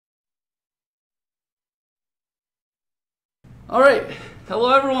All right, hello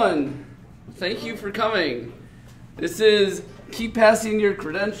everyone. Thank you for coming. This is Keepassing Your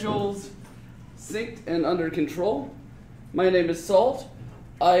Credentials, Synced and Under Control. My name is Salt.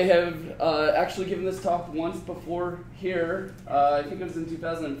 I have actually given this talk once before here. I think it was in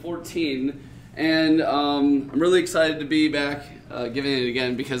 2014. And I'm really excited to be back giving it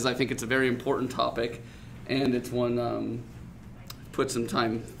again because I think it's a very important topic and it's one put some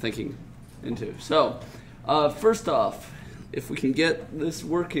time thinking into. So, first off, if we can get this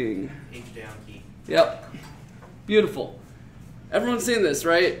working. Page down key. Yep. Beautiful. Everyone's seen this,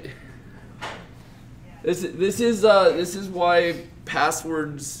 right? This is why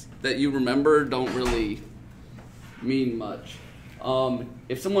passwords that you remember don't really mean much.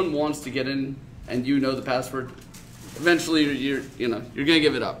 If someone wants to get in and you know the password, eventually you're gonna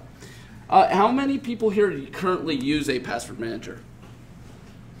give it up. How many people here currently use a password manager?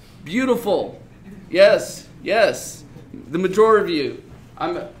 Beautiful. Yes, yes. The majority of you.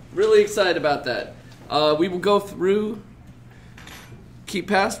 I'm really excited about that. We will go through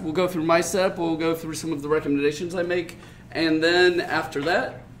KeePass, we'll go through my setup, we'll go through some of the recommendations I make, and then after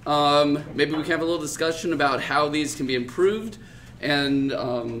that, maybe we can have a little discussion about how these can be improved and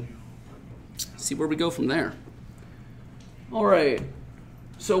see where we go from there. All right,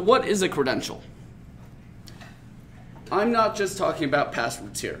 so what is a credential? I'm not just talking about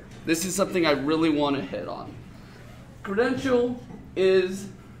passwords here. This is something I really want to hit on. Credential is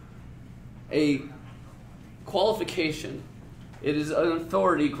a qualification. It is an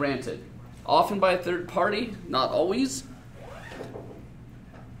authority granted, often by a third party, not always.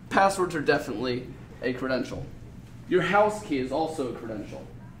 Passwords are definitely a credential. Your house key is also a credential.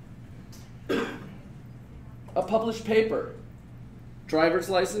 A published paper, driver's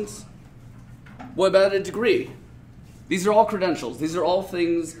license. What about a degree? These are all credentials. These are all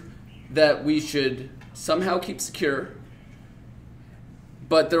things that we should somehow keep secure,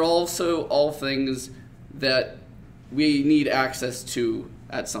 but they're also all things that we need access to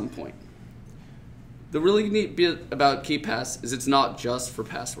at some point. The really neat bit about KeePass is it's not just for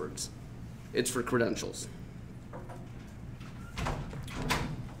passwords. It's for credentials.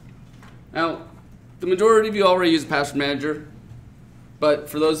 Now, the majority of you already use a password manager, but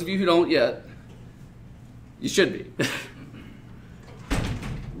for those of you who don't yet, you should be.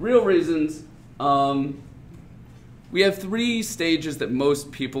 Real reasons. We have 3 stages that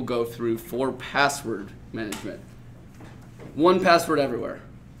most people go through for password management. One password everywhere.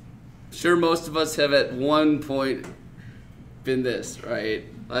 Sure, most of us have at one point been this, right?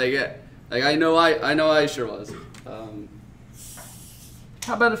 Like I know I sure was.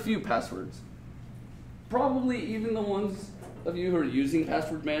 How about a few passwords? Probably even the ones of you who are using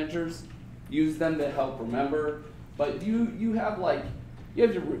password managers use them to help remember. But you have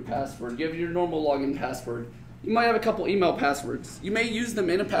your root password, you have your normal login password. You might have a couple email passwords. You may use them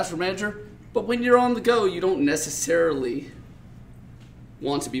in a password manager, but when you're on the go, you don't necessarily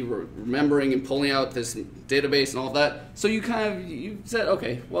want to be remembering and pulling out this database and all of that. So you said,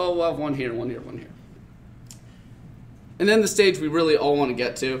 okay, well, we'll have one here, one here, one here. And then the stage we really all want to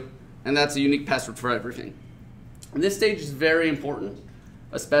get to, and that's a unique password for everything. And this stage is very important,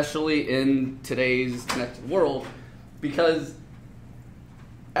 especially in today's connected world, because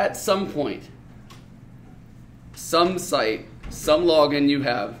at some point, some site, some login you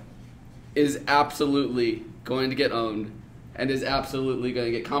have is absolutely going to get owned and is absolutely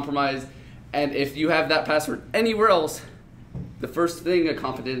going to get compromised. And if you have that password anywhere else, the first thing a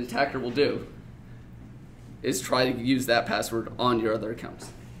competent attacker will do is try to use that password on your other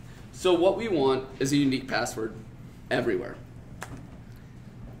accounts. So what we want is a unique password everywhere.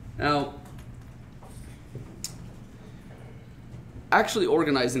 Now, actually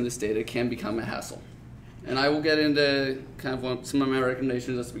organizing this data can become a hassle. And I will get into kind of some of my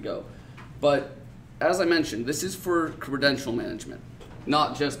recommendations as we go. But as I mentioned, this is for credential management,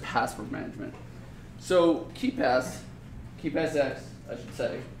 not just password management. So keepassx, I should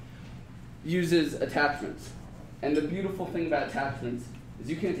say, uses attachments. And the beautiful thing about attachments is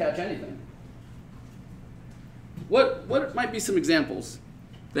you can attach anything. What might be some examples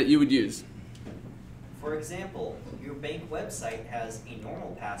that you would use? For example, your bank website has a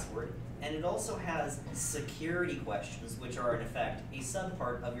normal password, and it also has security questions, which are in effect a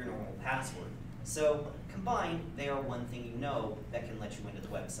subpart of your normal password. So combined, they are one thing you know that can let you into the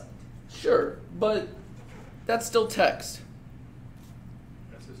website. Sure, but that's still text.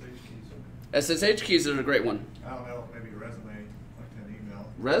 SSH keys are a great one. I don't know, maybe a resume, like an email.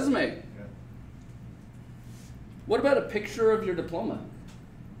 Resume. Yeah. What about a picture of your diploma?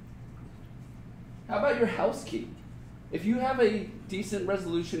 How about your house key? If you have a decent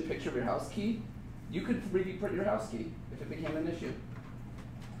resolution picture of your house key, You could 3D print your house key if it became an issue.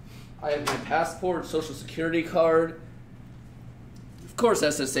 I have my passport, social security card, of course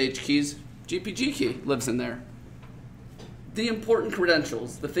SSH keys, GPG key lives in there. The important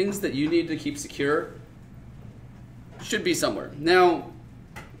credentials, the things that you need to keep secure, should be somewhere. Now,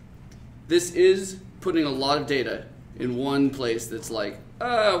 this is putting a lot of data in one place that's like,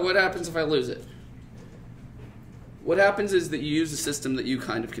 what happens if I lose it? What happens is that you use a system that you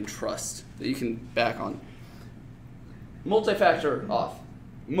kind of can trust, that you can back on. Multi-factor auth.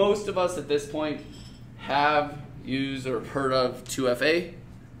 Most of us at this point have used or heard of 2FA,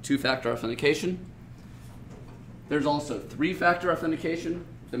 two-factor authentication. There's also 3-factor authentication.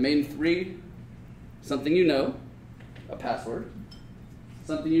 The main 3, something you know, a password,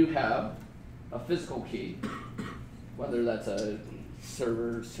 something you have, a physical key, whether that's a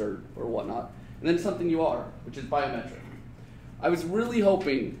server, cert, or whatnot, and then something you are, which is biometric. I was really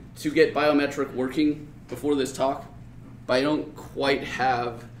hoping to get biometric working before this talk, but I don't quite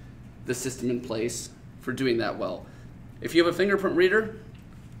have the system in place for doing that well. If you have a fingerprint reader,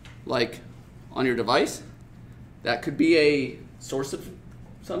 like on your device, that could be a source of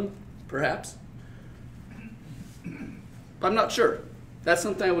some, perhaps. But I'm not sure. That's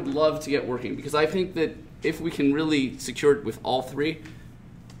something I would love to get working, because I think that if we can really secure it with all 3,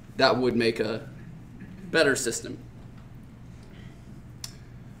 that would make a better system.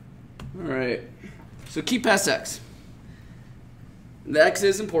 All right, so keepassx. The X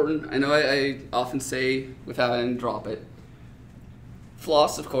is important. I know I often say without and drop it.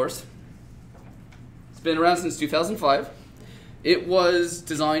 Floss, of course. It's been around since 2005. It was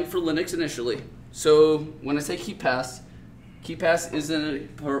designed for Linux initially. So when I say KeePass is a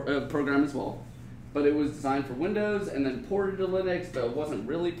program as well. But it was designed for Windows and then ported to Linux, but it wasn't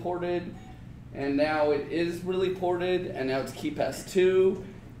really ported. And now it is really ported, and now it's KeePass 2.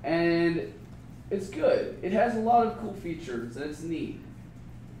 And it's good. It has a lot of cool features, and it's neat.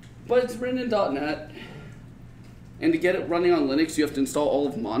 But it's written in .NET, and to get it running on Linux, you have to install all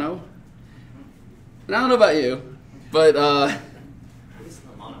of Mono. And I don't know about you, but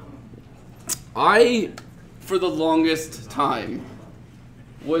I, for the longest time,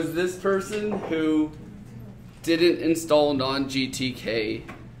 was this person who didn't install non-GTK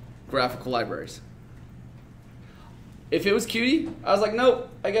graphical libraries. If it was Qt, I was like, nope,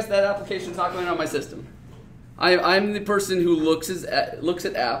 I guess that application's not going on my system. I'm the person who looks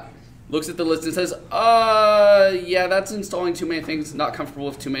at app, looks at the list and says, yeah, that's installing too many things, not comfortable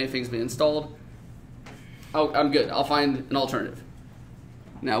with too many things being installed. Oh, I'm good, I'll find an alternative.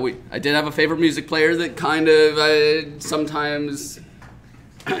 Now, I did have a favorite music player that kind of sometimes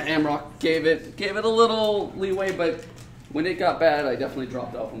Amrock gave it a little leeway, but when it got bad, I definitely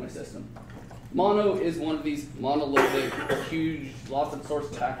dropped it off on my system. Mono is one of these monolithic, huge, lots of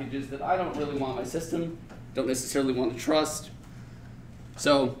source packages that I don't really want on my system, don't necessarily want to trust.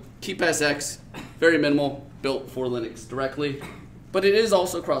 So keepassx, very minimal, built for Linux directly, but it is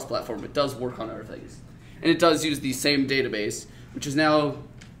also cross-platform. It does work on other things. And it does use the same database, which is now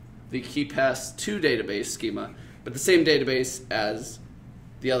the KeePass2 database schema, but the same database as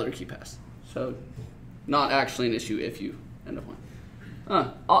the other KeePass. So not actually an issue if you end up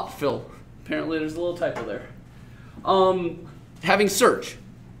on. Optfill. Apparently there's a little typo there. Having search.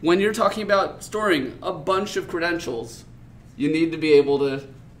 When you're talking about storing a bunch of credentials, you need to be able to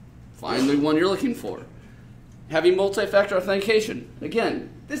find the one you're looking for. Having multi-factor authentication. Again,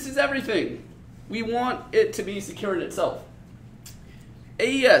 this is everything. We want it to be secure in itself.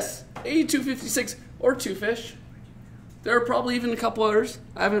 AES, AE256, or 2Fish. There are probably even a couple others.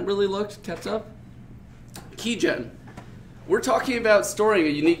 I haven't really looked, kept up. Keygen. We're talking about storing a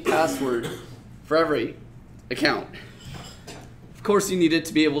unique password for every account. Of course, you need it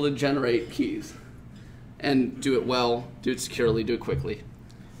to be able to generate keys and do it well, do it securely, do it quickly.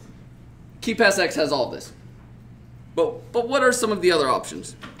 KeePassx has all of this. But what are some of the other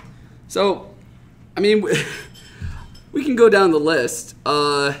options? So, I mean, we can go down the list.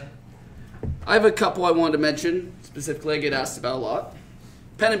 I have a couple I wanted to mention. Specifically, I get asked about a lot.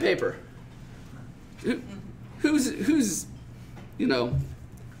 Pen and paper. Who's you know,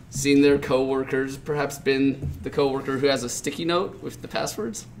 seen their coworkers, perhaps been the coworker who has a sticky note with the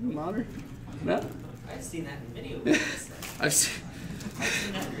passwords? No? I've seen that in video games. I've seen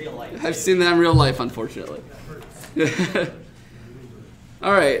that in real life. I've seen that in real life, unfortunately.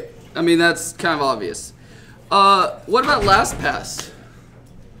 All right. I mean, that's kind of obvious. What about LastPass?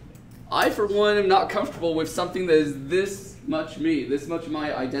 I, for one, am not comfortable with something that is this much me, this much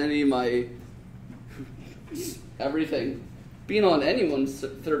my identity, my everything, being on anyone's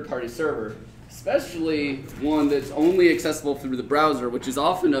third-party server, especially one that's only accessible through the browser, which is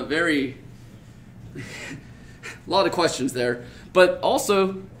often a very a lot of questions there, but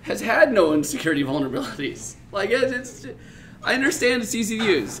also has had known security vulnerabilities. Like I understand it's easy to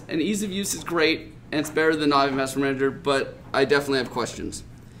use, and ease of use is great, and it's better than not having a password manager, but I definitely have questions.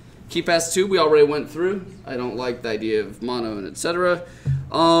 Keepass 2 we already went through. I don't like the idea of mono and etc.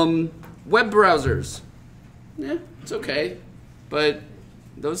 Web browsers, yeah, it's okay, but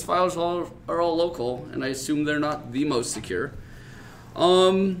those files are all local, and I assume they're not the most secure.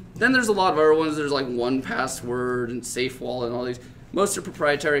 Then there's a lot of other ones. There's like 1Password and SafeWall and all these. Most are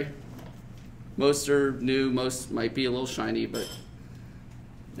proprietary. Most are new. Most might be a little shiny, but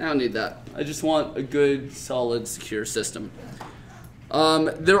I don't need that. I just want a good, solid, secure system.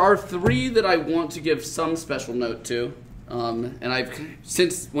 There are 3 that I want to give some special note to, and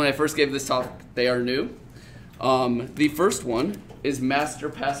since when I first gave this talk, they are new. The first one is master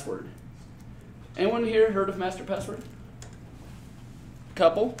password. Anyone here heard of master password?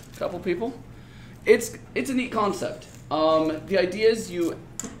 Couple people. It's a neat concept. The idea is you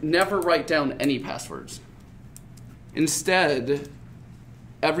never write down any passwords. Instead,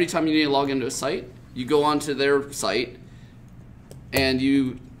 every time you need to log into a site, you go onto their site and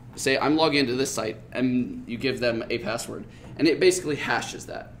you say, I'm logging into this site, and you give them a password. And it basically hashes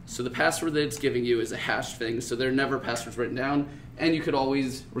that. So the password that it's giving you is a hashed thing, so there are never passwords written down, and you could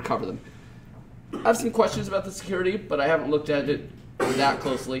always recover them. I have some questions about the security, but I haven't looked at it that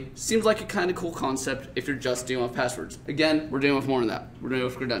closely. Seems like a kind of cool concept if you're just dealing with passwords. Again, we're dealing with more than that. We're dealing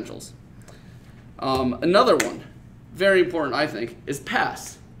with credentials. Another one, very important I think, is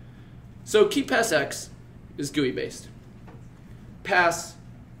pass. So keepassx is GUI based. Pass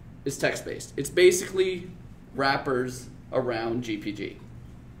is text based. It's basically wrappers around GPG.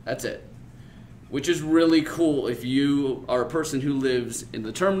 That's it. Which is really cool if you are a person who lives in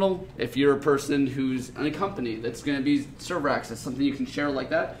the terminal, if you're a person who's in a company that's going to be server access, something you can share like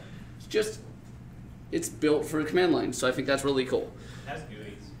that. It's built for a command line, so I think that's really cool. It has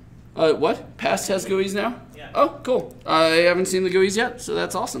GUIs. What? Pass has GUIs now? Yeah. Oh, cool. I haven't seen the GUIs yet, so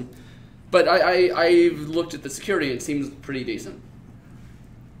that's awesome. But I've looked at the security, and it seems pretty decent.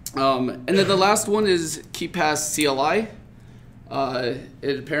 And then the last one is Keepass CLI.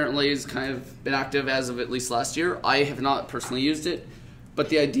 It apparently has kind of been active as of at least last year. I have not personally used it, but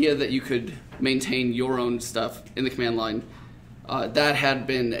the idea that you could maintain your own stuff in the command line, that had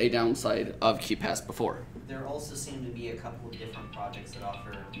been a downside of Keepass before. There also seem to be a couple of different projects that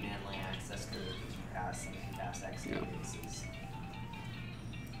offer command line access to the Keepass and keepassx databases.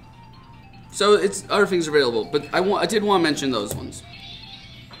 So it's other things available, but I did want to mention those ones.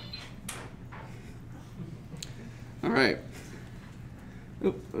 All right.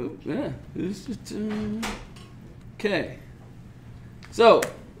 Yeah. Okay. So,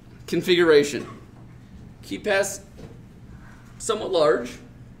 configuration. Keepass, somewhat large.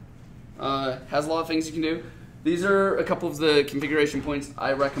 Has a lot of things you can do. These are a couple of the configuration points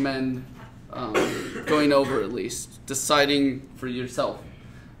I recommend going over at least, deciding for yourself.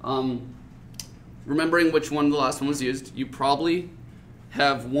 Remembering which one the last one was used, you probably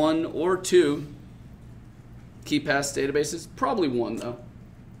have 1 or 2 Keepass databases, probably 1 though.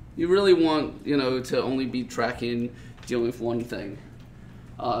 You really want, to only be tracking, dealing with one thing.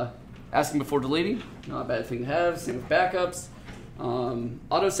 Asking before deleting, not a bad thing to have. Same with backups.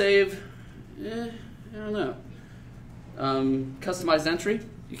 Autosave, I don't know. Customized entry,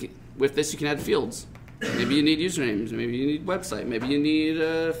 with this you can add fields. Maybe you need usernames, maybe you need website, maybe you need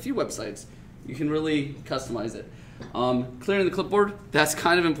a few websites. You can really customize it. Clearing the clipboard, that's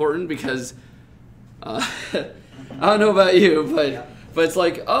kind of important because I don't know about you, but it's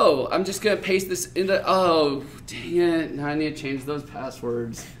like, oh, I'm just going to paste this into, oh, dang it, now I need to change those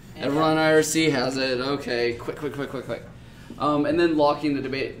passwords. Everyone on IRC has it. Okay, quick. And then locking the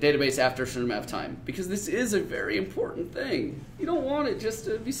database after a certain amount of time, because this is a very important thing. You don't want it just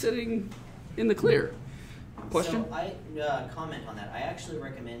to be sitting in the clear. Question? So I comment on that. I actually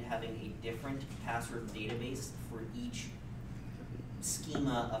recommend having a different password database for each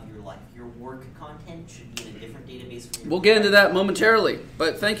schema of your life. Your work content should be in a different database from your We'll get into that momentarily,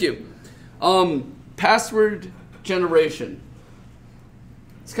 but thank you. Password generation.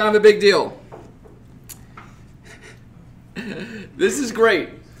 It's kind of a big deal. This is great.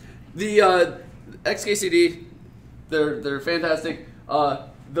 The XKCD, they're fantastic.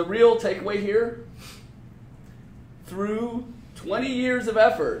 The real takeaway here, through 20 years of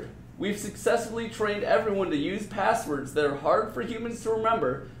effort, we've successfully trained everyone to use passwords that are hard for humans to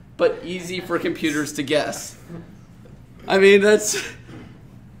remember, but easy for computers to guess. I mean,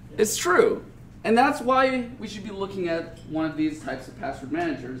 it's true. And that's why we should be looking at one of these types of password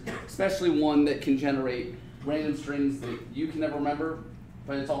managers, especially one that can generate random strings that you can never remember,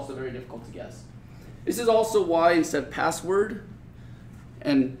 but it's also very difficult to guess. This is also why instead of password,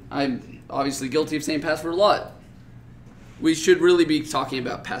 and I'm obviously guilty of saying password a lot, we should really be talking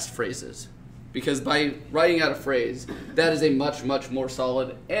about passphrases. Because by writing out a phrase, that is a much, much more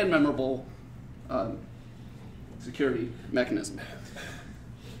solid and memorable security mechanism.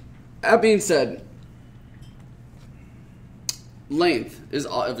 That being said, length is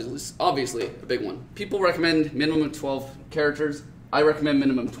obviously a big one. People recommend minimum of 12 characters. I recommend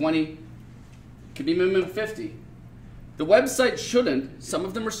minimum 20. It could be minimum 50. The website shouldn't. Some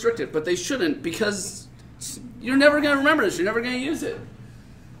of them restrict it, but they shouldn't because you're never going to remember this. You're never going to use it.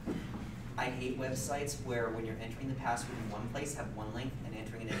 I hate websites where when you're entering the password in one place have one length and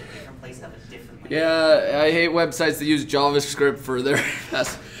entering it in a different place have a different length. Yeah, I hate websites that use JavaScript for their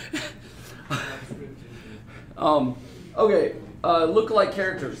okay, lookalike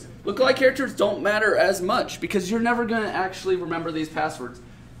characters. Lookalike characters don't matter as much because you're never going to actually remember these passwords.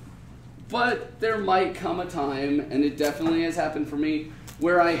 But there might come a time, and it definitely has happened for me,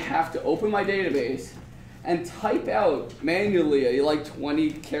 where I have to open my database and type out manually a like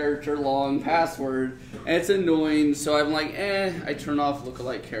 20 character long password, and it's annoying, so I'm like, I turn off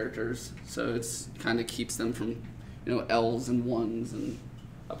lookalike characters, so it's kind of keeps them from, L's and ones and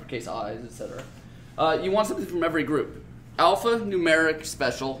uppercase I's, etc. You want something from every group. Alpha, numeric,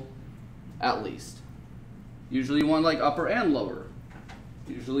 special, at least. Usually you want like upper and lower.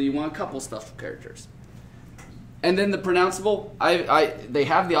 Usually you want a couple special characters. And then the pronounceable, they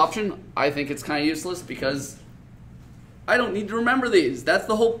have the option. I think it's kind of useless because I don't need to remember these. That's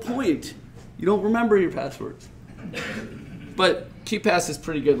the whole point. You don't remember your passwords. But KeePass is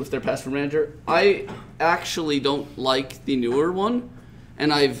pretty good with their password manager. I actually don't like the newer one,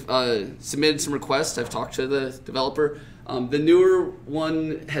 and I've submitted some requests. I've talked to the developer. The newer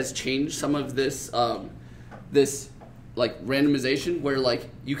one has changed some of this like randomization where like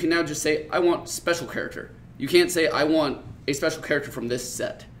you can now just say I want special character. You can't say, I want a special character from this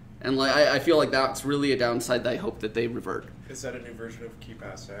set. And like, I feel like that's really a downside that I hope that they revert. Is that a new version of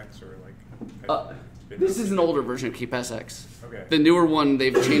keepassx or like? This is an older version of keepassx. Okay. The newer one,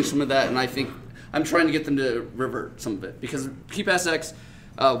 they've changed some of that, and I think I'm trying to get them to revert some of it. Because keepassx,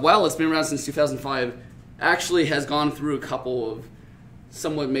 while it's been around since 2005, actually has gone through a couple of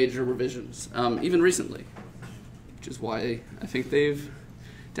somewhat major revisions, even recently. Which is why I think they've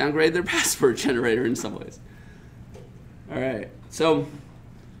downgraded their password generator in some ways. All right, so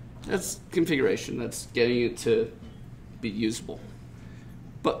that's configuration. That's getting it to be usable.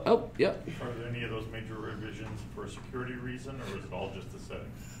 But, yeah. Are there any of those major revisions for a security reason, or is it all just a setting?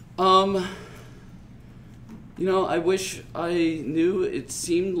 I wish I knew. It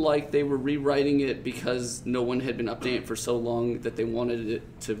seemed like they were rewriting it because no one had been updating it for so long that they wanted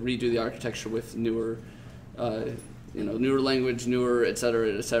it to redo the architecture with newer, newer language, newer, et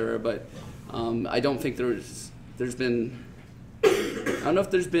cetera, but I don't think there's been, I don't know if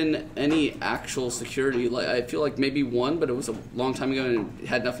there's been any actual security. Like I feel like maybe one, but it was a long time ago and it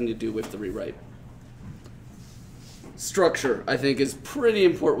had nothing to do with the rewrite. Structure, I think, is pretty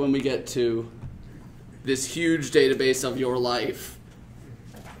important when we get to this huge database of your life.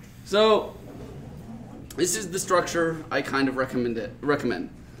 So this is the structure I kind of recommend.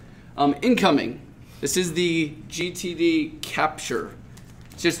 Incoming. This is the GTD capture.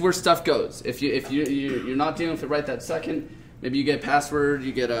 It's just where stuff goes. If you're not dealing with it right that second, maybe you get a password,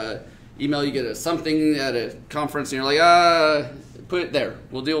 you get a email, you get a something at a conference, and you're like, put it there.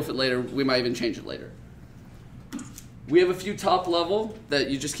 We'll deal with it later. We might even change it later. We have a few top level that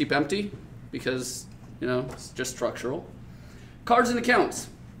you just keep empty because, it's just structural. Cards and accounts.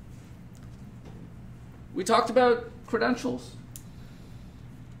 We talked about credentials.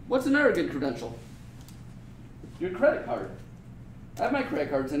 What's another good credential? Your credit card. I have my credit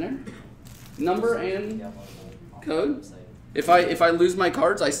cards in there. Number and code. If I lose my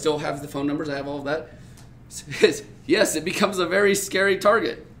cards, I still have the phone numbers. I have all of that. Yes, it becomes a very scary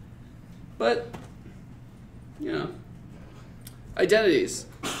target. But, identities.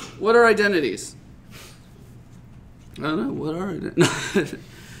 What are identities? I don't know. What are identities?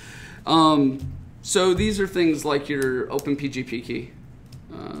 So these are things like your OpenPGP key,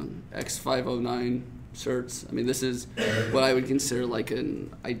 X509 certs. I mean, this is what I would consider like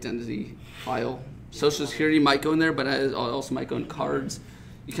an identity file. Social Security might go in there, but it also might go in cards.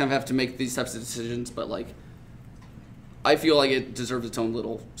 You kind of have to make these types of decisions, but like, I feel like it deserves its own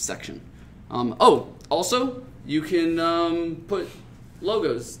little section. Also, you can put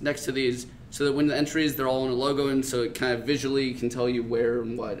logos next to these so that when the entries, they're all in a logo, and so it kind of visually can tell you where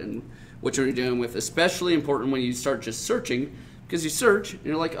and what you're dealing with. Especially important when you start just searching, because you search and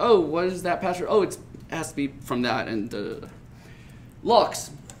you're like, what is that password? It has to be from that. And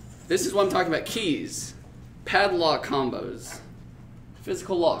locks. This is what I'm talking about. Keys, padlock combos,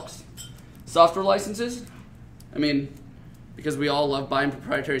 physical locks, software licenses. I mean, because we all love buying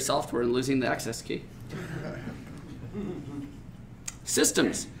proprietary software and losing the access key.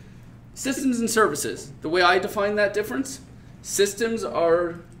 Systems. Systems and services. The way I define that difference, systems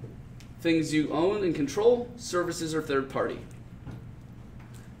are things you own and control. Services are third party.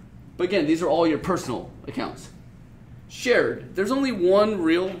 But again, these are all your personal accounts. Shared. There's only one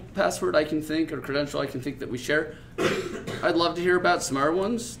real password I can think, or credential I can think that we share. I'd love to hear about some other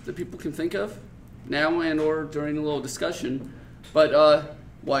ones that people can think of now and or during a little discussion. But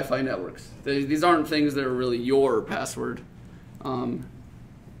Wi-Fi networks. These aren't things that are really your password.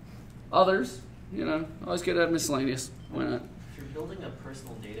 Others, you know, always good to have miscellaneous. Why not? If you're building a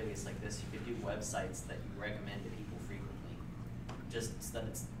personal database like this, you could do websites that you recommend to people frequently, just so that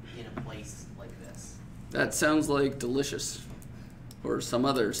it's in a place like this. That sounds like Delicious or some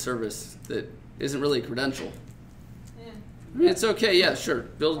other service that isn't really a credential. I mean, it's okay, yeah, sure.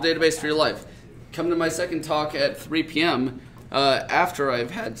 Build a database for your life. Come to my second talk at 3 p.m. After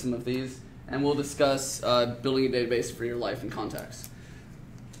I've had some of these, and we'll discuss building a database for your life and contacts.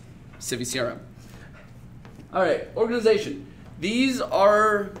 Civi CRM. All right, organization. These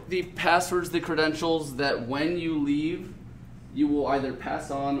are the passwords, the credentials that when you leave, you will either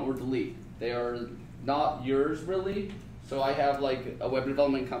pass on or delete. They are not yours really. So I have like a web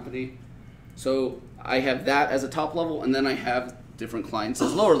development company. So I have that as a top level, and then I have different clients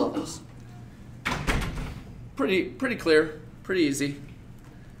as lower levels. Pretty clear, pretty easy.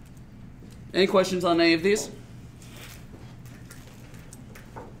 Any questions on any of these?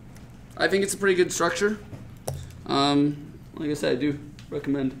 I think it's a pretty good structure. Like I said, I do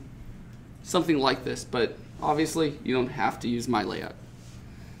recommend something like this, but obviously you don't have to use my layout.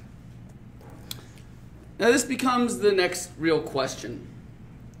 Now this becomes the next real question.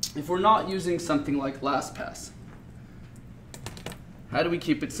 If we're not using something like LastPass, how do we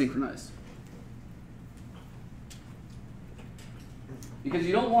keep it synchronized? Because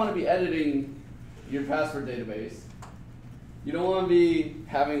you don't want to be editing your password database. You don't want to be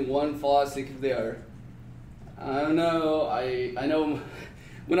having one flaw sync of the other. I don't know. I know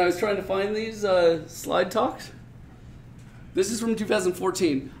when I was trying to find these slide talks, this is from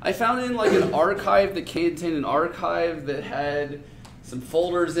 2014. I found in like an archive that contained an archive that had some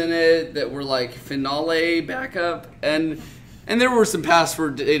folders in it that were like Finale backup, and there were some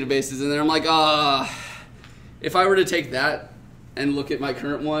password databases in there. I'm like, if I were to take that and look at my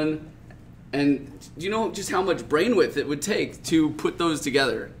current one, and do you know just how much brain width it would take to put those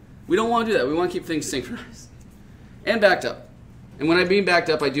together? We don't want to do that. We want to keep things synchronized and backed up. And when I mean backed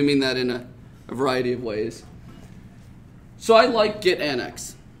up, I do mean that in a variety of ways. So I like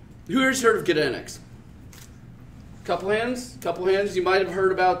git-annex. Who here's heard of git-annex? Couple hands? Couple hands. You might have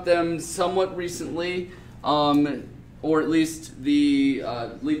heard about them somewhat recently, or at least the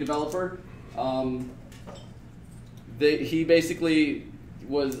lead developer. He basically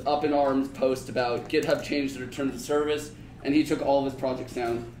was up in arms post about GitHub changed their terms of service, and he took all of his projects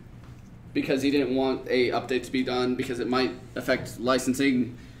down because he didn't want a update to be done because it might affect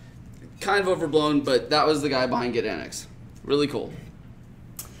licensing. Kind of overblown, but that was the guy behind git-annex. Really cool.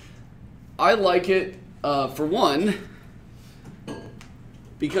 I like it for one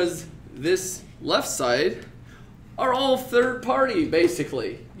because this left side are all third party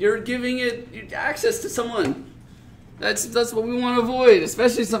basically. You're giving it access to someone. That's what we want to avoid,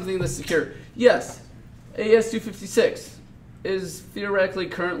 especially something that's secure. Yes, AES-256 is theoretically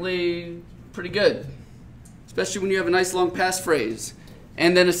currently pretty good, especially when you have a nice long passphrase,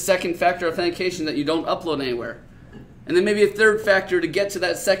 and then a second factor authentication that you don't upload anywhere, and then maybe a third factor to get to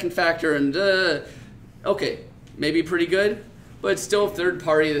that second factor, and okay, maybe pretty good, but it's still a third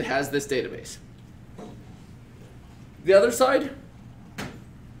party that has this database. The other side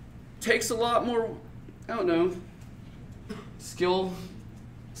takes a lot more, I don't know, skill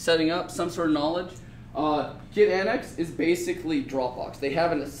setting up, some sort of knowledge. Git-annex is basically Dropbox. They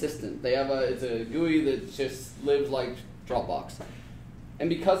have an assistant. It's a GUI that just lives like Dropbox. And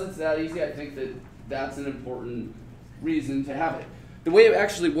because it's that easy, I think that that's an important reason to have it. The way it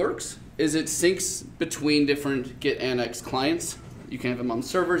actually works is it syncs between different Git-annex clients. You can have them on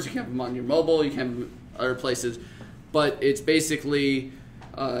servers, you can have them on your mobile, you can have them other places. But it's basically,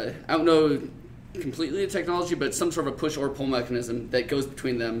 I don't know completely the technology, but some sort of a push or pull mechanism that goes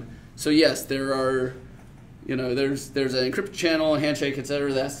between them. So yes, there are, there's an encrypted channel, a handshake,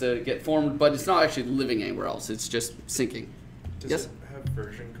 etc. that has to get formed, but it's not actually living anywhere else. It's just syncing. Does yes? it have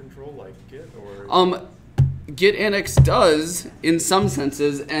version control like Git or? Git-annex does in some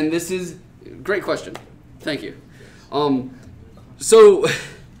senses, and this is a great question. Thank you. So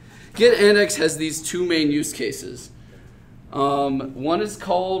git-annex has these two main use cases. One is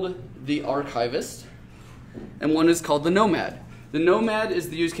called the archivist, and one is called the nomad. The nomad is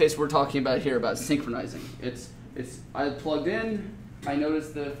the use case we're talking about here, about synchronizing. I plugged in, I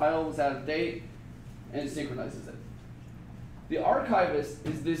noticed the file was out of date, and it synchronizes it. The archivist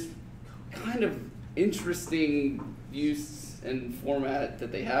is this kind of interesting use and format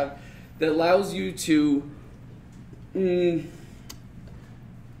that they have that allows you to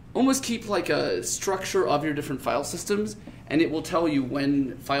almost keep like a structure of your different file systems, and it will tell you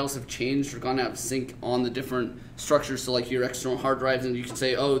when files have changed or gone out of sync on the different structures. So like your external hard drives, and you can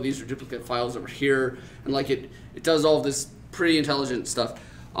say, oh, these are duplicate files over here, and like it does all this pretty intelligent stuff.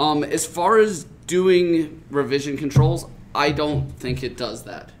 As far as doing revision controls, I don't think it does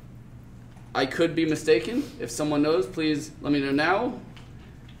that. I could be mistaken. If someone knows, please let me know now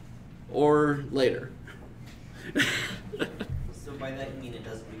or later. So by that you mean it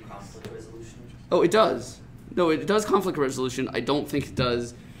doesn't do conflict resolution? Oh, it does. No, it does conflict resolution. I don't think it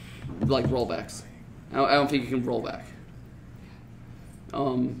does like rollbacks. I don't think you can roll back.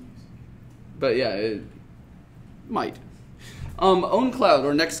 But yeah, it might. OwnCloud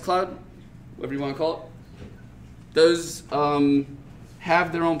or NextCloud, whatever you want to call it, those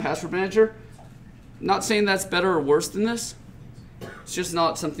have their own password manager. Not saying that's better or worse than this. It's just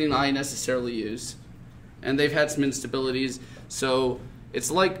not something I necessarily use. And they've had some instabilities. So it's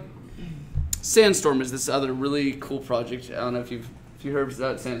like Sandstorm is this other really cool project. I don't know if you've heard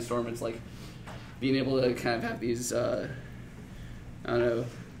about Sandstorm. It's like being able to kind of have these, I don't know,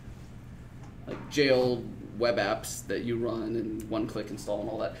 like jail web apps that you run and one-click install and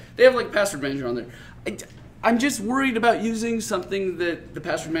all that. They have like password manager on there. I'm just worried about using something that the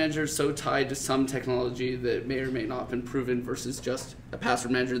password manager is so tied to some technology that may or may not have been proven versus just a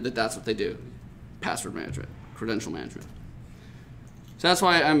password manager that's what they do. Password management, credential management. So that's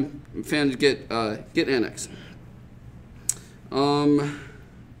why I'm a fan of git-annex.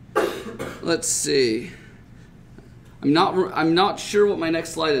 Let's see. I'm not sure what my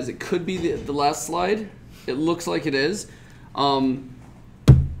next slide is. It could be the last slide. It looks like it is.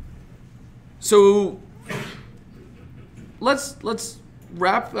 So let's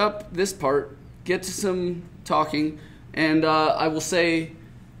wrap up this part, get to some talking, and I will say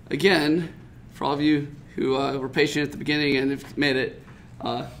again, for all of you who were patient at the beginning and have made it,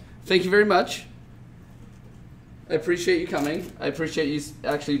 thank you very much. I appreciate you coming. I appreciate you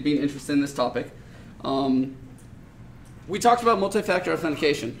actually being interested in this topic. We talked about multi-factor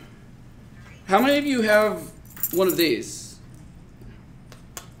authentication. How many of you have one of these?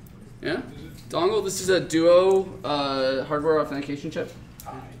 Yeah? Dongle, this is a Duo hardware authentication chip.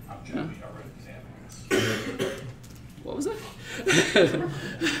 Yeah. What was that?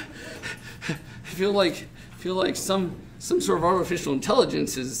 I feel like some sort of artificial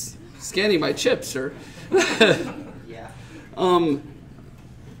intelligence is scanning my chips, sir. Yeah.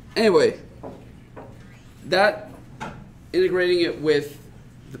 Anyway, that integrating it with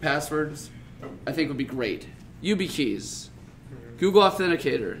the passwords, I think would be great. YubiKeys, Google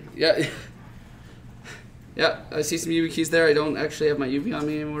Authenticator. Yeah. Yeah, I see some YubiKeys there. I don't actually have my Yubi on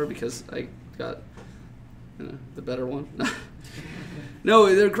me anymore because I got the better one.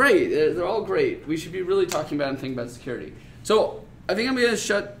 No, they're great. They're all great. We should be really talking about and thinking about security. So I think I'm going to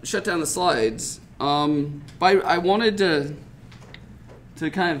shut down the slides. But I wanted to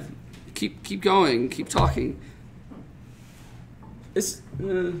kind of keep going, keep talking.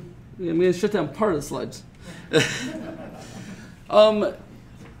 I'm going to shut down part of the slides.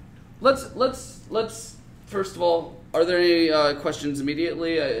 Let's first of all, are there any questions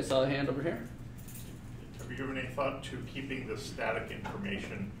immediately? I saw a hand over here. Have you given any thought to keeping the static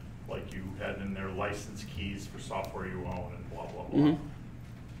information like you had in their license keys for software you own and blah, blah, blah,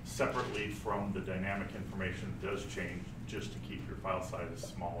 separately from the dynamic information that does change, just to keep your file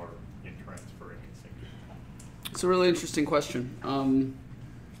size smaller in transferring and syncing? It's a really interesting question.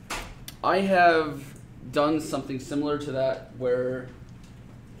 I have done something similar to that where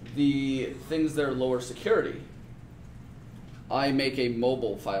the things that are lower security, I make a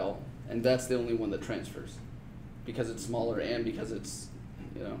mobile file, and that's the only one that transfers because it's smaller and because it's,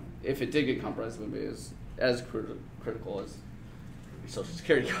 if it did get compromised, it would be as critical as your social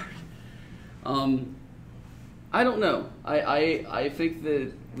security card. I don't know. I think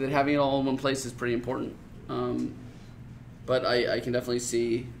that having it all in one place is pretty important. But I can definitely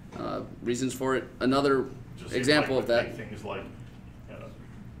see reasons for it. Another example of that. Things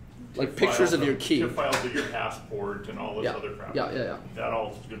like pictures of your key. TIFF files of your passport and all this other crap. Yeah. That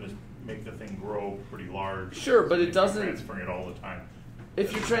all is going to make the thing grow pretty large. Sure, but it doesn't. Transferring it all the time.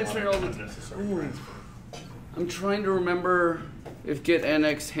 If you're transferring all the time. I'm trying to remember. if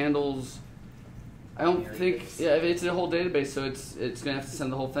git-annex handles. I don't think. Database. Yeah, it's a whole database, so it's gonna have to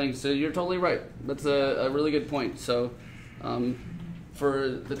send the whole thing. So you're totally right. That's a really good point. So for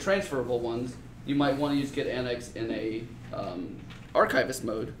the transferable ones, you might want to use git-annex in a archivist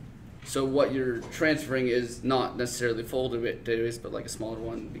mode. So what you're transferring is not necessarily full database, but like a smaller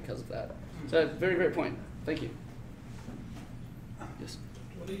one because of that. So very great point. Thank you. Yes.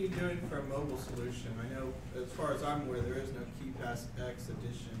 What are you doing for a mobile solution? I know, as far as I'm aware, there is no KeepassX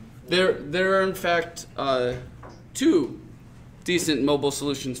edition. There are in fact two decent mobile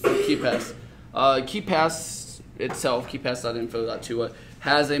solutions for KeePass. KeePass itself, keepass.info.tua,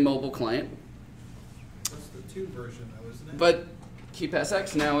 has a mobile client. What's the 2 version though, isn't it? But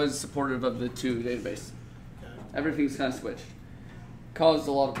KeepassX now is supportive of the 2 database. Okay. Everything's kind of switched. Caused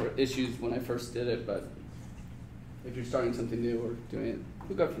a lot of issues when I first did it, but if you're starting something new or doing it,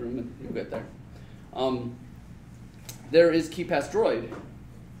 you'll go through them and you'll get there. There is KeePass Droid,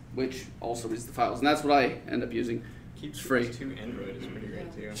 which also reads the files, and that's what I end up using. It's free. KeePass 2 Android is pretty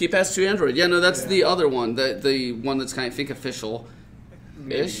great too. KeePass 2 Android. Yeah, no, that's the other one. The one that's kind of, I think, official-ish.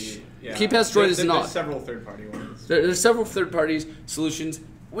 Maybe, yeah. KeePass Droid is not. There's several third-party ones. There's several third-party solutions,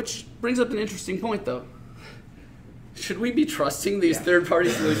 which brings up an interesting point, though. Should we be trusting these third-party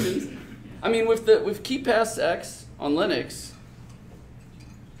solutions? I mean, with KeepassX on Linux,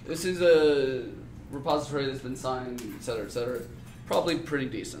 this is a repository that's been signed, et cetera, probably pretty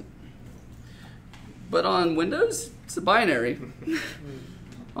decent. But on Windows, it's a binary.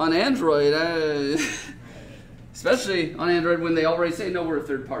 On Android, especially on Android when they already say, no, we're a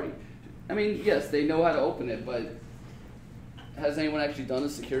third party. I mean, yes, they know how to open it, but has anyone actually done a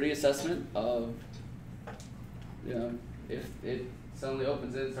security assessment of, if it suddenly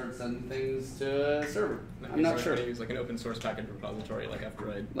opens it and starts sending things to a server? I'm not sure. Use like an open source package repository like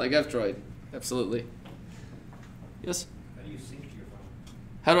F-Droid. Like F-Droid, absolutely. Yes? How do you sync to your phone?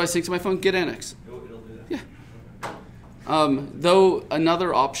 How do I sync to my phone? Git-annex. It'll do that? Yeah. Though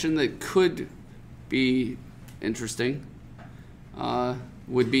another option that could be interesting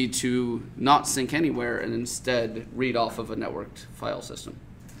would be to not sync anywhere and instead read off of a networked file system.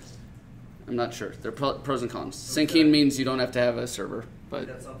 I'm not sure. There are pros and cons. Syncing means you don't have to have a server, but Is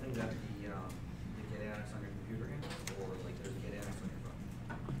that something that the git-annex on your computer handles, or like there's git-annex on your phone?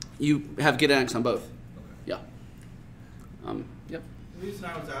 you have git-annex on both. Okay. Yeah. Yep. The reason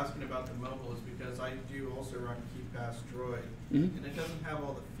I was asking about the mobile is because I do also run KeePass Droid, Mhm. and it doesn't have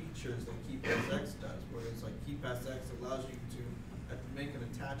all the features that KeepassX does, whereas like KeepassX allows you to make an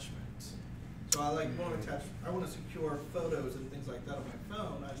attachment. So I want to secure photos and things like that on my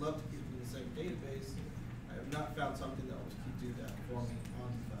phone. I'd love to keep them in the same database. I have not found something that will do that for me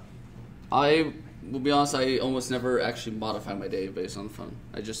on the phone. I will be honest, I almost never actually modify my database on the phone.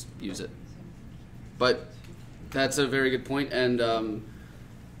 I just use it. But that's a very good point, and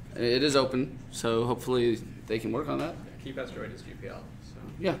it is open, so hopefully they can work on that. KeePass Droid is GPL. So.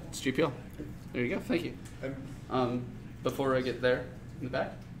 Yeah, it's GPL. There you go, thank you. Before I get there, in the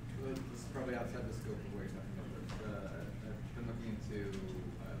back? Well, this is probably outside the scope of where you're talking about, but I've been looking into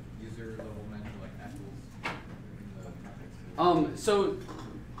user level management, like apples, in the context of... So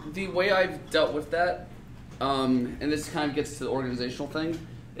the way I've dealt with that, and this kind of gets to the organizational thing,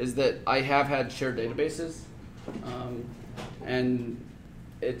 is that I have had shared databases, and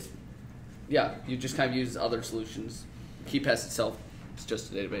it's, yeah, you just kind of use other solutions. KeePass itself is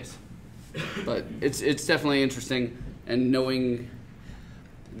just a database. But it's definitely interesting, and knowing,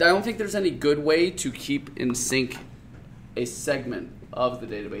 I don't think there's any good way to keep in sync a segment of the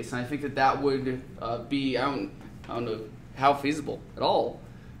database, and I think that would be, I don't know how feasible at all.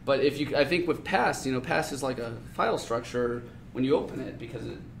 But I think with Pass, Pass is like a file structure when you open it because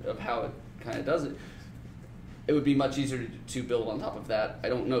of how it kind of does it. It would be much easier to build on top of that. I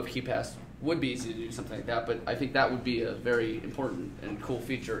don't know if KeePass would be easy to do something like that, but I think that would be a very important and cool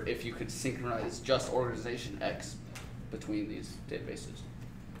feature if you could synchronize just organization X between these databases,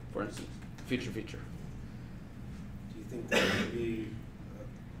 for instance. Future feature. Do you think that would be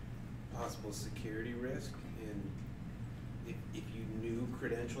a possible security risk if you knew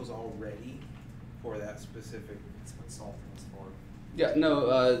credentials already for that specific? That's what Salting is for. Yeah,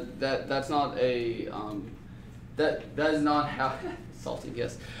 no, that's not a that is not how salting.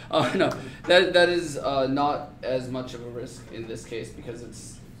 Yes, no, that is not as much of a risk in this case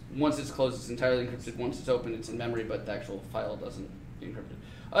because once it's closed, it's entirely encrypted. Once it's open, it's in memory, but the actual file doesn't get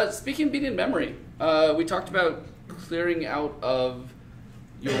encrypted. Speaking of being in memory, we talked about clearing out of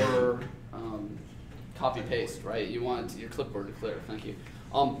your copy paste, right? You want your clipboard to clear. Thank you.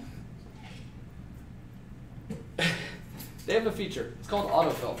 They have a feature. It's called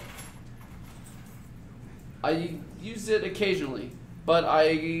autofill. I use it occasionally, but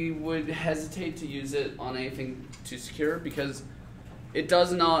I would hesitate to use it on anything too secure because it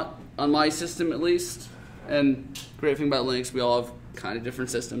does not, on my system at least, and great thing about Linux, we all have kind of different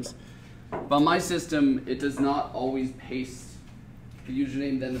systems. But on my system, it does not always paste the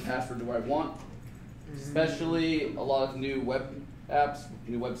username then the password to where I want. Especially a lot of new web apps,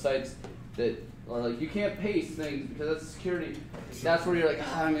 new websites that are like, you can't paste things because that's security. That's where you're like,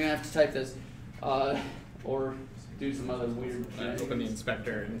 I'm gonna have to type this. Or do some other weird thing. Open the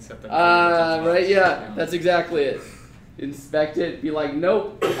inspector and set the right, yeah, that's exactly it. Inspect it, be like,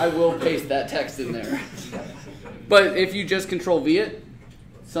 nope, I will paste that text in there. But if you just Control-V it,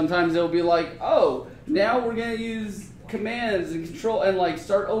 sometimes it'll be like, oh, now we're gonna use commands and control and like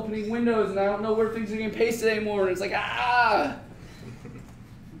start opening windows and I don't know where things are getting pasted anymore and it's like, ah!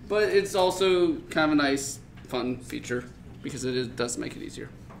 But it's also kind of a nice, fun feature because it does make it easier.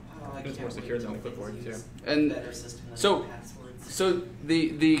 It's more secure than the clipboard too. And so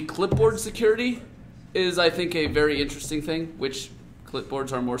the clipboard security is, I think, a very interesting thing, which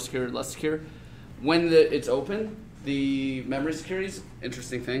clipboards are more secure, less secure. When it's open, the memory security is an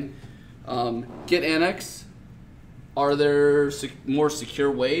interesting thing. Git-annex, are there more secure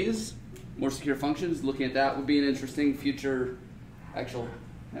ways, more secure functions? Looking at that would be an interesting future actual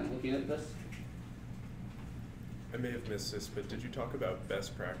looking at this. I may have missed this, but did you talk about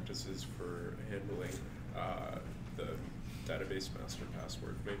best practices for handling the database master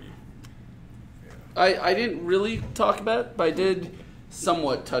password? Maybe. Yeah. I didn't really talk about it, but I did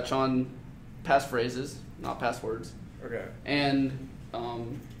somewhat touch on passphrases, not passwords. Okay. And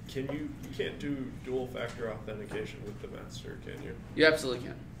you can't do dual factor authentication with the master, can you? You absolutely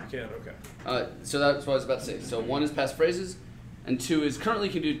can. You can, okay. So that's what I was about to say. So one is passphrases, and two is currently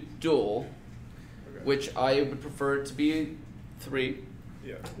you can do dual, Okay. which I would prefer it to be 3.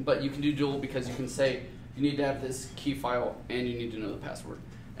 Yeah. But you can do dual because you can say you need to have this key file and you need to know the password.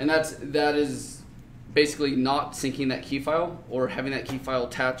 And that is basically not syncing that key file or having that key file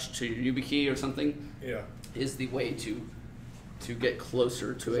attached to your YubiKey or something. Yeah. Is the way to get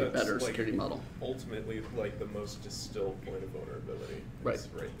closer to a better security model. Ultimately, like the most distilled point of vulnerability is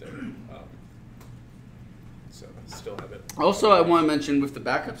right there. So still have it. Also, I want to mention with the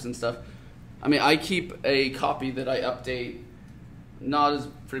backups and stuff, I mean, I keep a copy that I update not as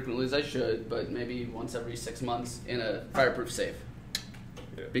frequently as I should, but maybe once every 6 months in a fireproof safe.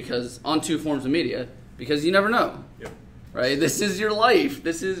 Yeah. Because on 2 forms of media, because you never know. Yep. Right? This is your life.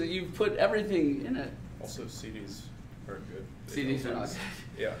 You've put everything in it. Also, CDs aren't good. CDs are not good.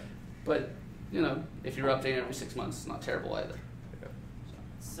 Yeah. But, if you're updating every 6 months, it's not terrible either. Yeah.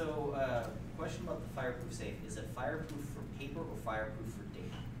 So, question about the fireproof safe. Is it fireproof for paper or fireproof for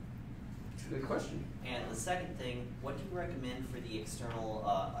data? Good question. And the second thing, what do you recommend for the external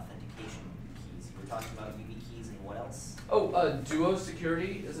authentication keys? You were talking about YubiKeys and what else? Oh, Duo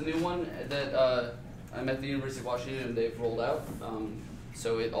Security is a new one that I'm at the University of Washington and they've rolled out.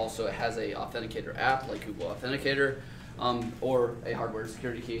 So it also has a authenticator app like Google Authenticator or a hardware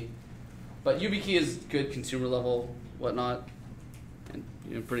security key. But YubiKey is good consumer level, whatnot, and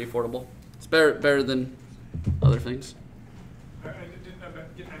pretty affordable. It's better than other things. I didn't know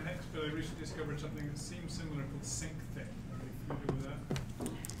about git-annex, but I recently discovered something that seems similar called syncthing. Are you familiar with that?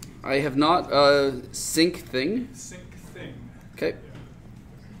 I have not. Syncthing. Syncthing. Okay.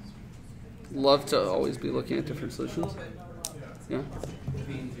 Yeah. Love to always be looking at different solutions. Yeah.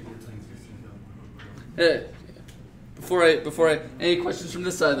 Before I, any questions from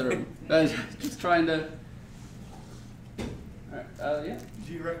this side of the room? Just trying to. All right. Yeah.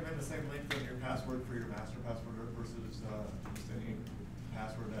 Do you recommend the same length on your password for your master password versus just any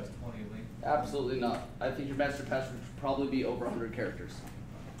password that has 20 length? Absolutely not. I think your master password should probably be over 100 characters.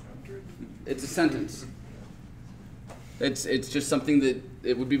 It's a sentence. It's just something that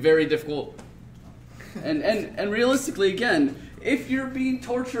it would be very difficult. And realistically, again, if you're being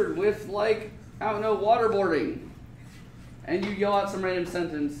tortured with waterboarding, and you yell out some random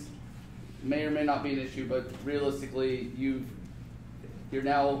sentence, may or may not be an issue, but realistically, you're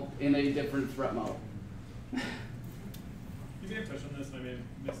now in a different threat model. You may have touched on this and I may have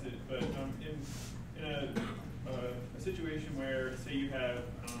missed it, but in a situation where, say you have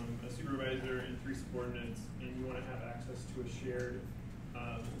a supervisor and 3 subordinates, and you want to have access to a shared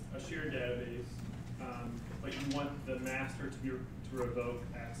database, but you want the master to revoke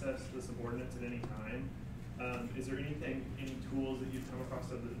access to the subordinates at any time. Is there any tools that you've come across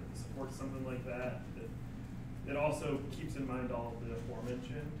that support something like that also keeps in mind all of the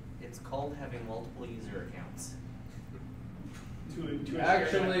aforementioned? It's called having multiple user accounts. To a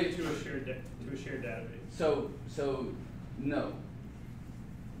shared database. So no.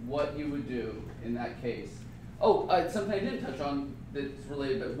 What you would do in that case Oh, something I didn't touch on that's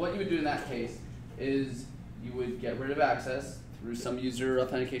related, but what you would do in that case is you would get rid of access through some user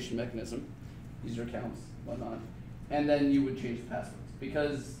authentication mechanism, user accounts, whatnot, and then you would change the passwords.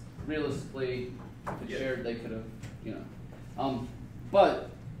 Because realistically, if it's shared, they could have, you know. But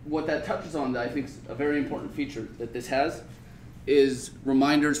what that touches on that I think is a very important feature that this has is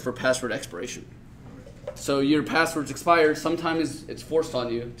reminders for password expiration. So your passwords expire, sometimes it's forced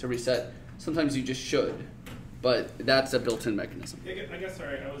on you to reset, sometimes you just should. But that's a built-in mechanism. I guess,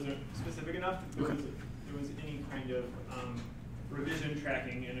 sorry, I wasn't specific enough. There was any kind of revision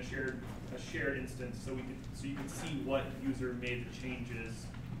tracking in a shared instance, so you could see what user made the changes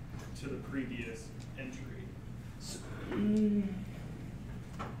to the previous entry. So, I'm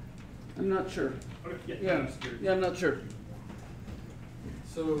not sure. Okay, yeah, I'm not sure.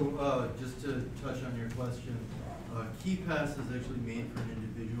 So just to touch on your question, KeePass is actually made for an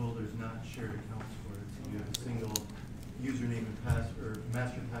individual. There's not shared accounts for it. So you have a single username and password,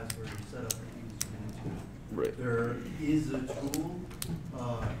 master password to set up your username to. Right. There is a tool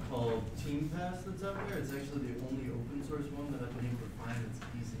called TeamPass that's out there. It's actually the only open source one that I've been able to find that's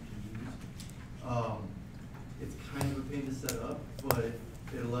easy to use. It's kind of a pain to set up, but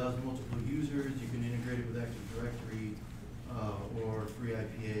it allows multiple users. You can integrate it with Active Directory or free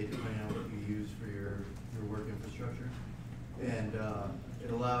IPA, depending on what you use for your work infrastructure. And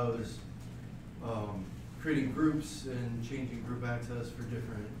it allows creating groups and changing group access for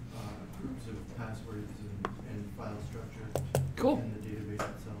different groups of passwords and file structure Cool. in the database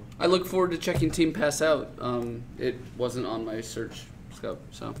itself. I look forward to checking TeamPass out. It wasn't on my search scope,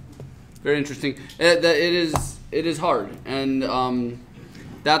 so very interesting. It is hard, and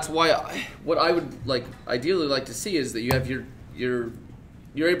that's why what I would ideally like to see is that you have you're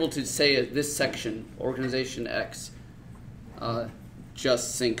able to say this section, organization X,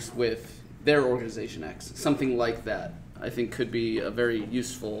 just syncs with their organization X. Something like that, I think, could be a very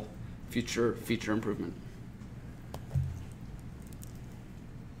useful future feature improvement.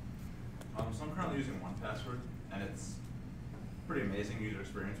 So I'm currently using 1Password, and it's pretty amazing user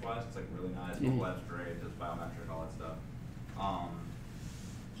experience-wise. It's really nice. Mobile app's great, does biometric, all that stuff.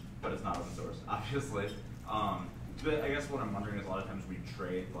 But it's not open source, obviously. But I guess what I'm wondering is a lot of times we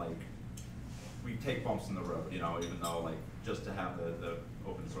trade, we take bumps in the road, even though just to have the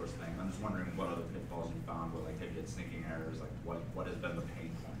open source thing. I'm just wondering what other pitfalls you found where have you had syncing errors, what has been the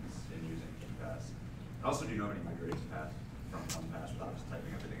pain points in using KeePass? And also, do you know of any migration paths from 1Pass without just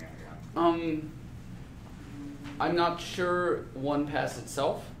typing everything in again? I'm not sure 1Pass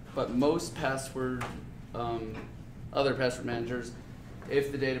itself, but most password, other password managers,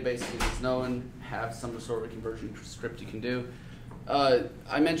 if the database is known, have some sort of a conversion script you can do.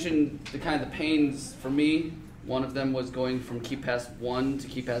 I mentioned the pains for me. One of them was going from KeePass 1 to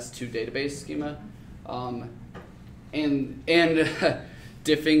KeePass 2 database schema, and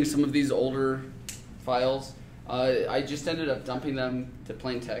diffing some of these older files. I just ended up dumping them to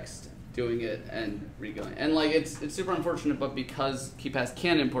plain text, doing it and regoing. And it's super unfortunate, but because KeePass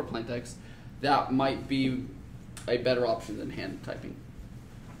can import plain text, that might be a better option than hand typing.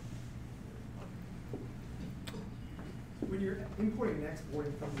 When you're importing and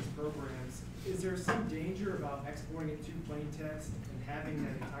exporting from these programs, is there some danger about exporting it to plain text and having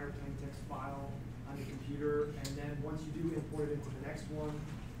that entire plain text file on the computer, and then once you do import it into the next one,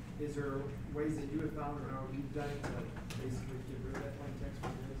 is there ways that you have found or how you've done it to basically get rid of that plain text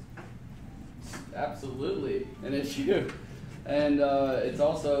when it is? Absolutely an issue, and it's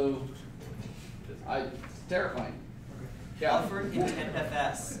also it's terrifying. Yeah. Offered in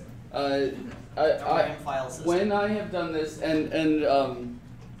NFS. File system. When I have done this, and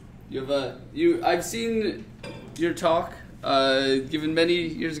I've seen your talk given many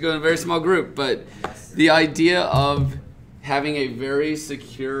years ago in a very small group, but the idea of having a very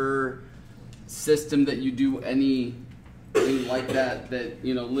secure system that you do anything like that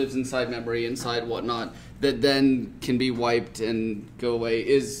lives inside memory, inside whatnot, that then can be wiped and go away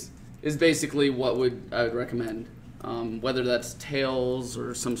is basically what I would recommend. Whether that's Tails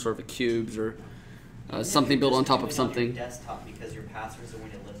or some sort of cubes or something built on top of something. On your desktop, because your passwords are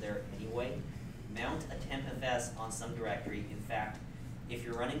going to live there anyway. Mount a tempfs on some directory. In fact, if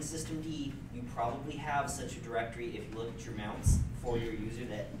you're running systemd, you probably have such a directory. If you look at your mounts for your user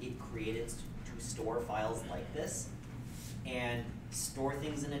that it created to store files like this, and store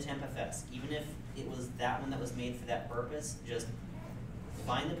things in a tempfs. Even if it was that one that was made for that purpose, just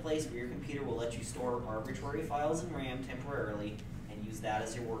find the place where your computer will let you store arbitrary files in RAM temporarily and use that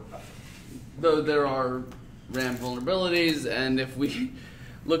as your work buffer. Though there are RAM vulnerabilities, and if we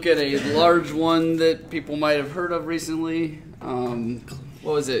look at a large one that people might have heard of recently,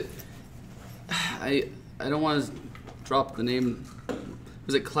 what was it? I I don't want to drop the name.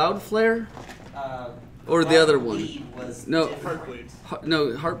 Was it Cloudflare? Or the other one? Was no,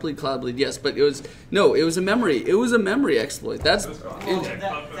 Heartbleed, Cloudbleed, yes, but it was a memory. It was a memory exploit. That's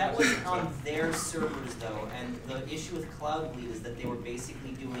that was on their servers though, and the issue with Cloudbleed is that they were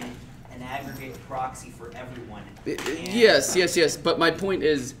basically doing an aggregate proxy for everyone. Yes. But my point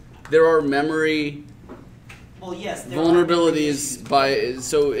is, there are memory vulnerabilities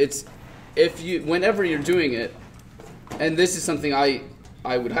so it's whenever you're doing it, and this is something I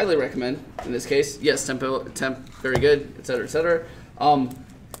would highly recommend in this case. Yes, temp very good, etc., etc.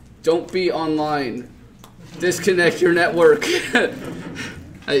 Don't be online. Disconnect your network.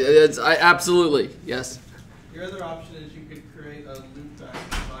 I absolutely yes. Your other option is you could create a loopback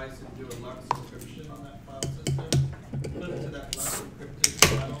device and do a Lux encryption on that file system. Put it to that Lux encrypted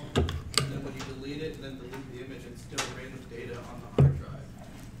file, and then when you delete it and then delete the image, it's still random data on the hard drive.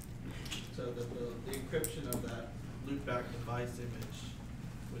 So that the encryption of that loopback device image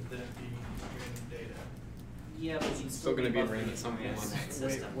would then be random data. Yeah, but you'd still going to be running at some point.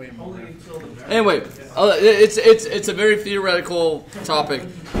 Way more. Only until the Anyway, it's a very theoretical topic.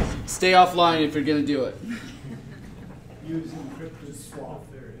 Stay offline if you're going to do it. Use encrypted swap.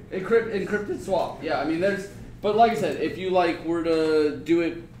 Encrypted swap. Yeah, I mean but like I said, if you were to do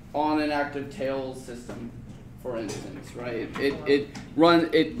it on an active Tails system, for instance, right? It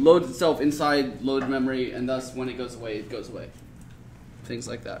loads itself inside load memory, and thus when it goes away, it goes away. Things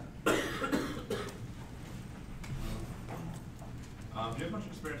like that. Do you have much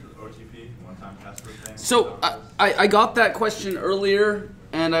experience with OTP, one-time password thing? So I got that question earlier,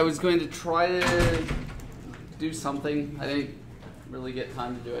 and I was going to try to do something. I didn't really get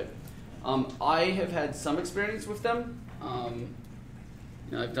time to do it. I have had some experience with them.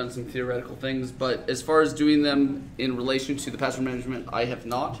 I've done some theoretical things, but as far as doing them in relation to the password management, I have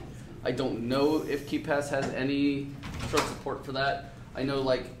not. I don't know if KeePass has any sort of support for that. I know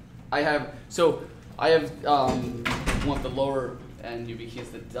I have one of the lower end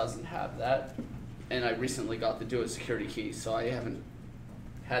YubiKeys that doesn't have that, and I recently got the Do It security key, so I haven't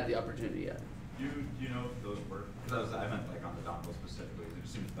had the opportunity yet. Do you know if those work? Because I meant on the dongle specifically. It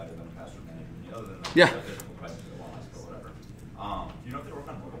just seems better than a password manager, other than the physical devices that won't last or whatever. Do you know if they work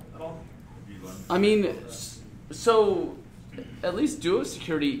on mobile at all? I mean, so at least Do It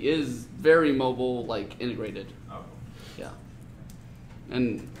security is very mobile, integrated. Oh. Yeah.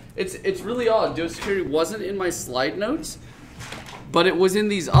 And it's really odd. Do It security wasn't in my slide notes, but it was in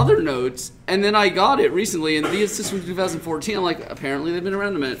these other notes, and then I got it recently, and this is from 2014. I'm like, apparently they've been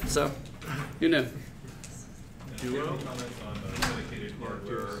around a minute, so who knew? Do you have any comments on dedicated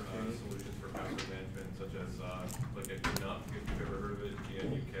hardware solutions for password management, such as a GitNuck, if you've ever heard of it,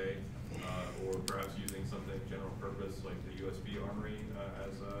 GNUK, or perhaps using something general purpose like the USB Armory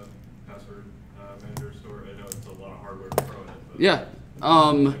as a password manager store? I know it's a lot of hardware to throw in it, but yeah. any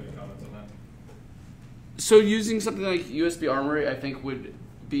comments on that? So using something like USB Armory, I think, would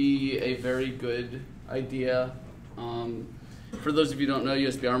be a very good idea. For those of you who don't know,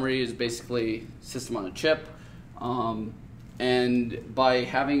 USB Armory is basically system on a chip. And by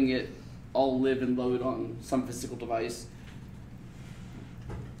having it all live and load on some physical device,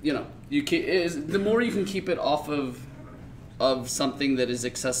 the more you can keep it off of something that is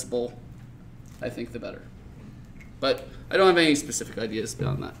accessible, I think the better. But I don't have any specific ideas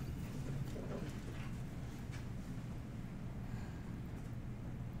beyond that.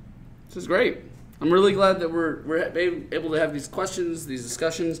 This is great. I'm really glad that we're able to have these questions, these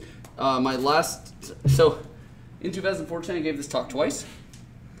discussions. So in 2014, I gave this talk twice.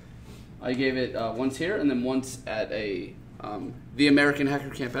 I gave it once here and then once at the American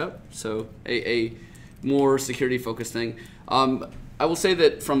Hacker Campout, so a more security-focused thing. I will say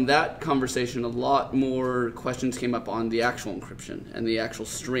that from that conversation, a lot more questions came up on the actual encryption and the actual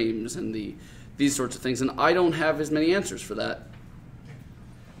streams and these sorts of things, and I don't have as many answers for that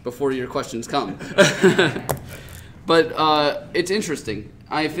before your questions come. But it's interesting.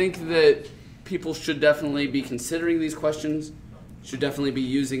 I think that people should definitely be considering these questions, should definitely be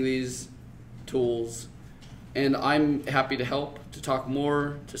using these tools, and I'm happy to help, to talk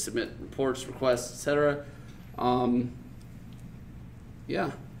more, to submit reports, requests, etc.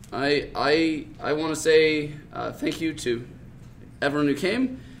 Yeah, I want to say thank you to everyone who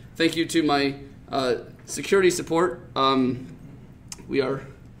came. Thank you to my security support. We are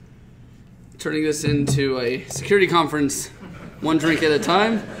turning this into a security conference, one drink at a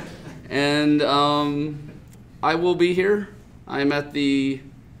time. And I will be here. I'm at the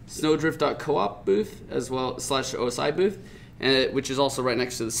snowdrift.coop booth as well /OSI booth, which is also right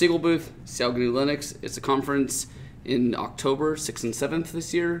next to the Siegel booth, Siegel GNU Linux. It's a conference in October 6th and 7th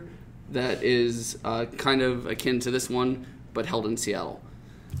this year. that is kind of akin to this one, but held in Seattle.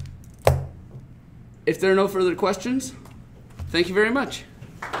 If there are no further questions, thank you very much.